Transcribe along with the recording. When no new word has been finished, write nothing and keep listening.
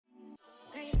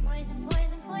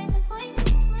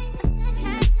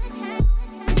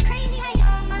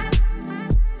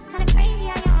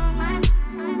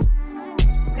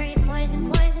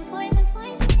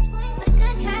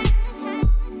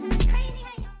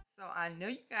I know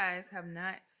you guys have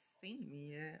not seen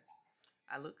me yet.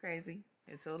 I look crazy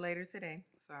until later today,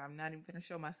 so I'm not even gonna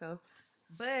show myself.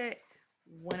 But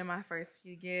one of my first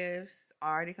few gifts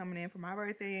already coming in for my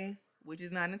birthday, which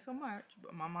is not until March,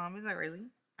 but my mom is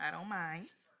early. I don't mind.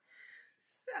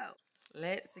 So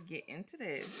let's get into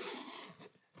this.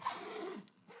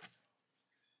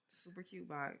 Super cute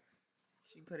box.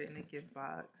 She put it in the gift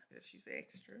box because she's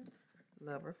extra.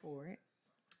 Love her for it.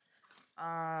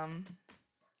 Ooh.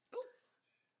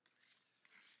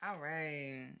 All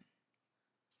right.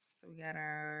 So we got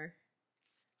our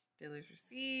dealer's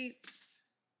receipts.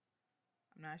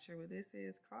 I'm not sure what this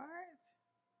is. Cards.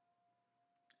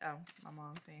 Oh, my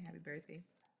mom saying happy birthday.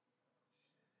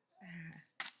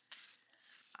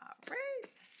 All right.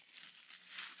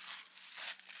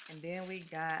 And then we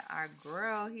got our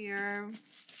girl here,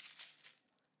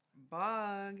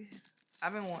 Bug.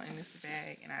 I've been wanting this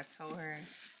bag, and I told her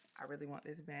I really want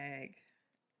this bag.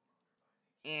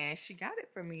 And she got it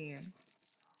for me.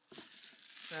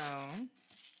 So, I'm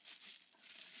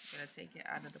gonna take it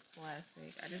out of the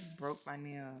plastic. I just broke my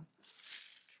nail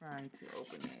trying to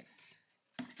open this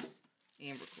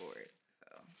and record. So,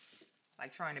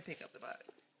 like trying to pick up the box.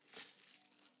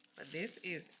 But this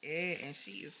is it, and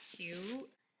she is cute.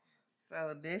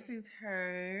 So this is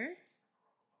her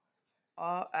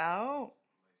all out.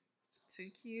 Too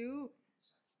cute.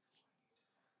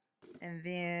 And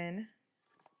then,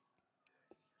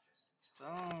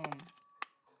 boom.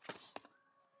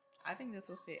 I think this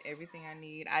will fit everything I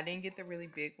need. I didn't get the really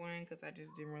big one because I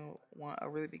just didn't really want a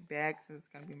really big bag since it's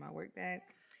going to be my work bag.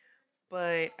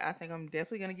 But I think I'm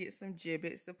definitely going to get some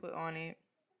gibbets to put on it.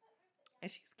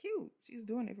 And she's cute. She's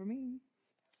doing it for me.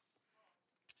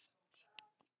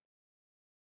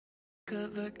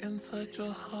 Good look inside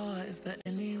your heart. Is there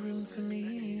any room for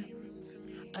me?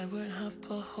 I won't have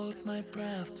to hold my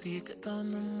breath till you get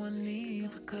down on one knee,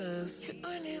 because you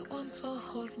only want to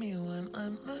hold me when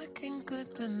I'm looking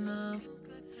good enough.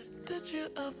 Did you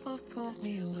ever fool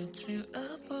me? Would you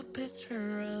ever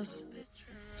picture us?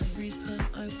 Every time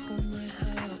I pull my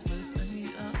hair out, was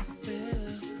only out of fear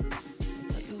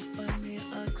that you'll find me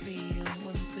ugly and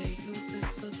one day you'll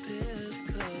disappear.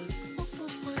 Cause what's the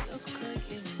point of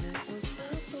crying? It was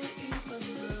never even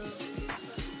love.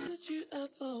 Did you ever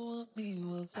want me?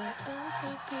 Was I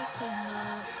ever good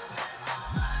enough?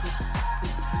 The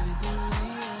boy's a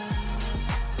liar.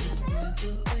 The boy's a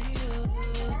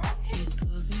liar. He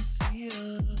doesn't see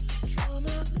her. You're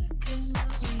not looking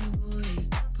at me, boy.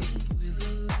 The boy's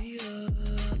a liar.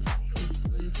 The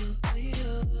boy's a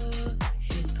liar.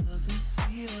 He doesn't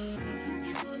see her.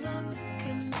 You're not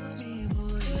looking at me,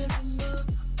 boy. Good enough.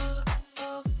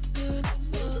 Good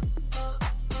enough.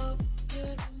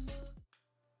 Good enough.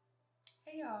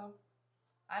 Hey, y'all.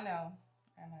 I know.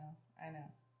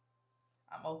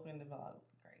 I'm opening the vlog.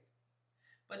 Crazy.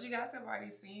 But you guys have already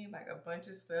seen like a bunch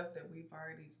of stuff that we've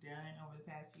already done over the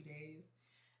past few days.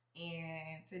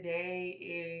 And today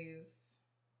is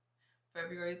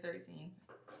February 13th.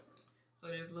 So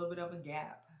there's a little bit of a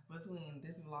gap between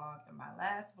this vlog and my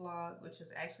last vlog, which was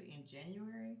actually in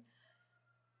January.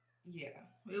 Yeah,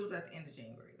 it was at the end of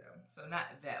January though. So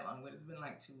not that long, but it's been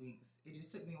like 2 weeks. It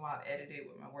just took me a while to edit it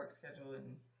with my work schedule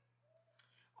and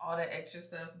all that extra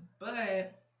stuff.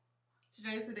 But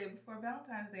today's the day before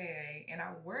Valentine's Day, and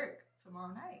I work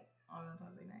tomorrow night on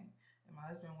Valentine's Day night. And my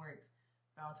husband works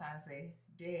Valentine's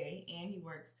Day, and he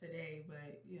works today.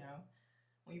 But you know,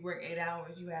 when you work 8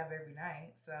 hours, you have every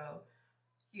night. So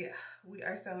yeah, we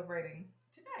are celebrating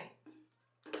tonight.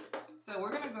 So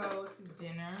we're gonna go to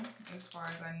dinner, as far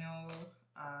as I know,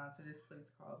 to this place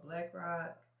called Black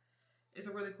Rock. It's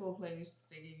a really cool place.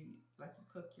 They give you, like, you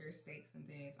cook your steaks and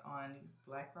things on these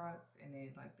Black Rocks, and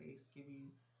then like they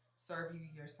serve you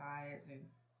your sides and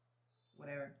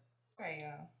whatever. Okay,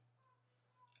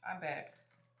 I'm back.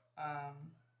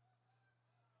 I'm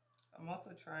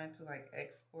also trying to like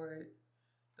export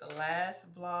the last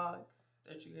vlog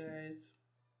that you guys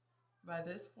by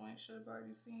this point should have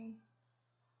already seen.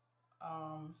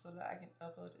 So that I can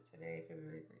upload it today,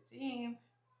 February 13th.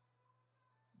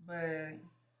 But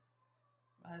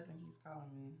my husband keeps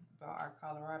calling me about our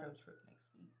Colorado trip next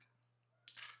week.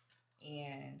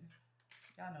 And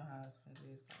y'all know how husbands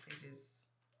is. Like, they just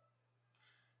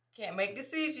can't make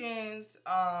decisions.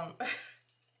 But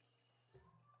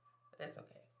that's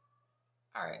okay.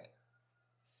 Alright.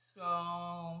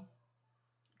 So,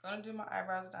 gonna do my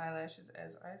eyebrows and eyelashes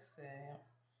as I said.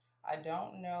 I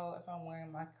don't know if I'm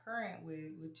wearing my current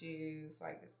wig, which is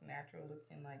like this natural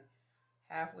looking like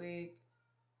half wig.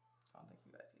 I don't think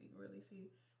you guys can really see.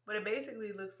 But it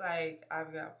basically looks like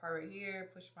I've got part right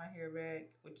here, push my hair back,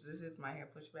 which this is my hair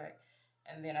pushed back.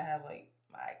 And then I have like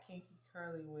my kinky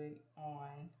curly wig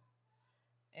on.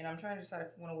 And I'm trying to decide if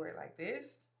I want to wear it like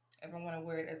this, if I'm going to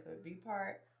wear it as a V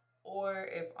part, or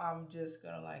if I'm just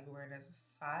going to like wear it as a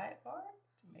side part,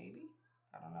 maybe.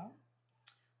 I don't know.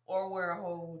 Or wear a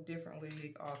whole different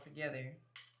wig altogether.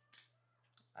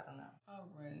 I don't know. All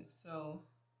right, so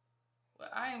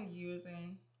what I am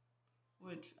using,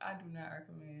 which I do not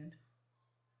recommend,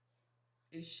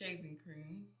 is shaving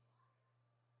cream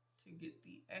to get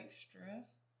the extra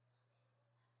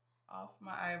off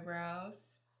my eyebrows.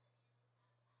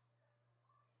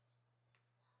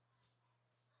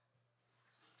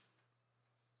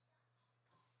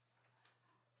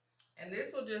 And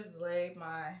this will just lay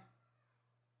my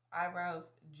eyebrows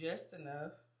just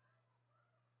enough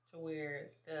to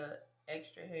where the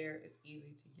extra hair is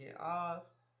easy to get off.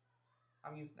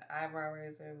 I'm using the eyebrow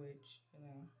razor, which, you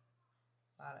know,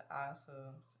 a lot of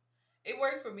awesome. It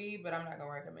works for me, but I'm not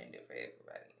gonna recommend it for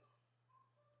everybody.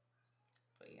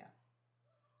 But yeah,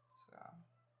 so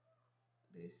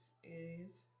this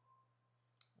is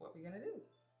what we're gonna do.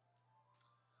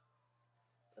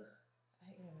 Ugh, I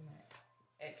hate having that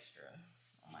extra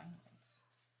on my hands.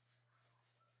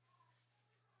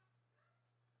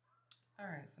 All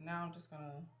right, so now I'm just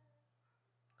gonna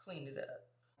clean it up.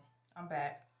 I'm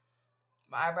back.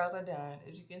 My eyebrows are done.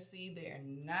 As you can see, they're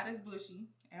not as bushy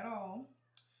at all.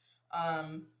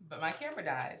 But my camera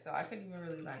died, so I couldn't even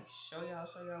really like show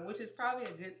y'all, which is probably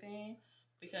a good thing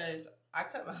because I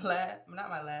cut my my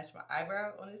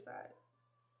eyebrow on this side.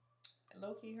 It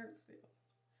low-key hurts still.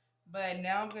 But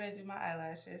now I'm gonna do my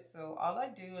eyelashes. So all I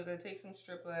do is I take some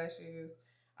strip lashes,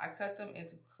 I cut them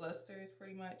into clusters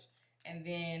pretty much, and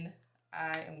then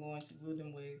I am going to glue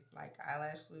them with like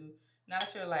eyelash glue.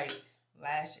 Not your like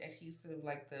lash adhesive,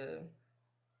 like the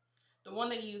one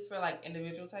they use for like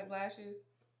individual type lashes.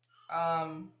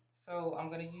 So I'm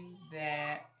gonna use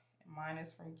that. Mine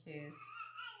is from Kiss.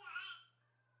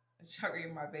 Sorry,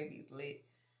 my baby's lit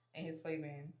and his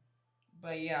playpen.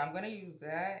 But yeah, I'm gonna use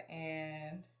that,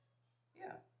 and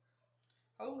yeah,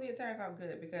 hopefully it turns out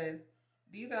good because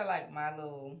these are like my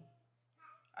little,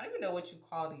 I don't even know what you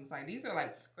call these. Like these are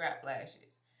like scrap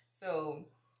lashes. So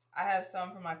I have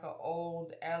some from like an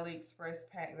old AliExpress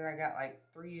pack that I got like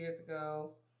 3 years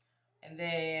ago. And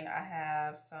then I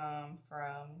have some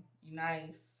from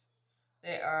Nice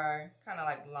that are kind of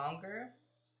like longer.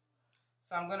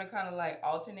 So I'm going to kind of like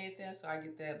alternate them so I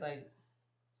get that like,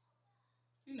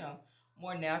 you know,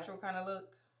 more natural kind of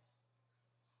look.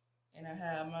 And I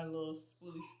have my little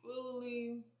spoolie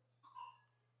to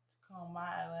comb my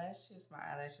eyelashes. My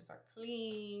eyelashes are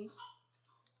clean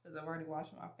because I've already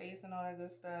washed my face and all that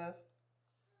good stuff.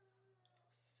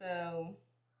 So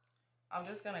I'm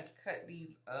just going to cut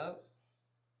these up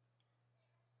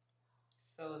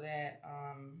so that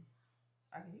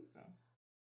I can use them.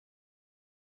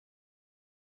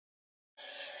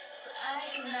 I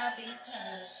cannot be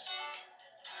touched.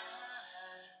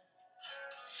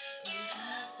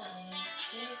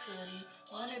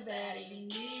 Want it bad, you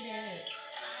need it.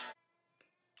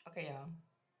 Okay, y'all.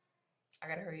 I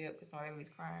gotta hurry up because my baby's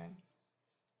crying.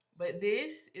 But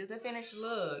this is the finished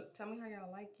look. Tell me how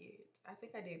y'all like it. I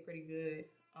think I did pretty good.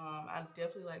 I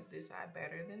definitely like this eye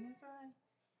better than this eye.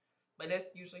 But that's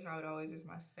usually how it always is.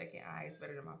 My second eye is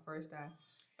better than my first eye.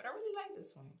 But I really like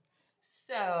this one.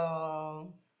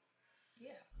 So,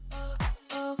 yeah.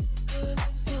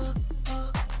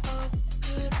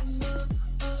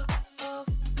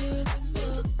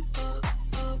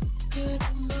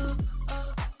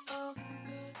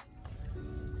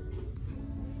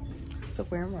 So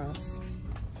we're in Ross.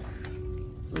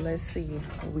 Let's see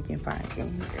what we can find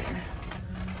in here.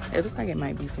 It looks like it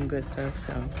might be some good stuff,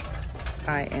 so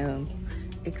I am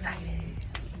excited.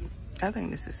 I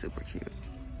think this is super cute.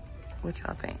 What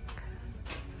y'all think?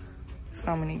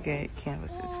 So many good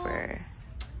canvases for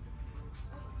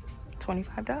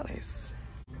 $25.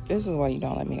 This is why you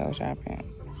don't let me go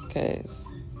shopping, because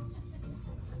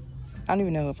I don't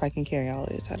even know if I can carry all of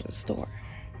this out of the store.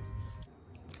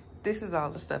 This is all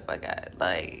the stuff I got.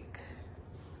 Like,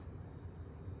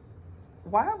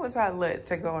 why was I let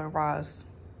to go in Ross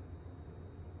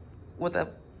with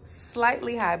a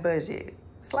slightly high budget?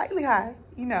 Slightly high,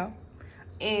 you know.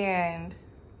 And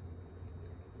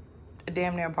I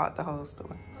damn near bought the whole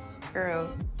store. Girl.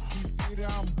 You see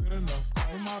that I'm good enough.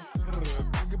 I'm not good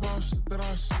enough. Think about shit that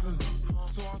I shouldn't know.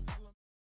 So I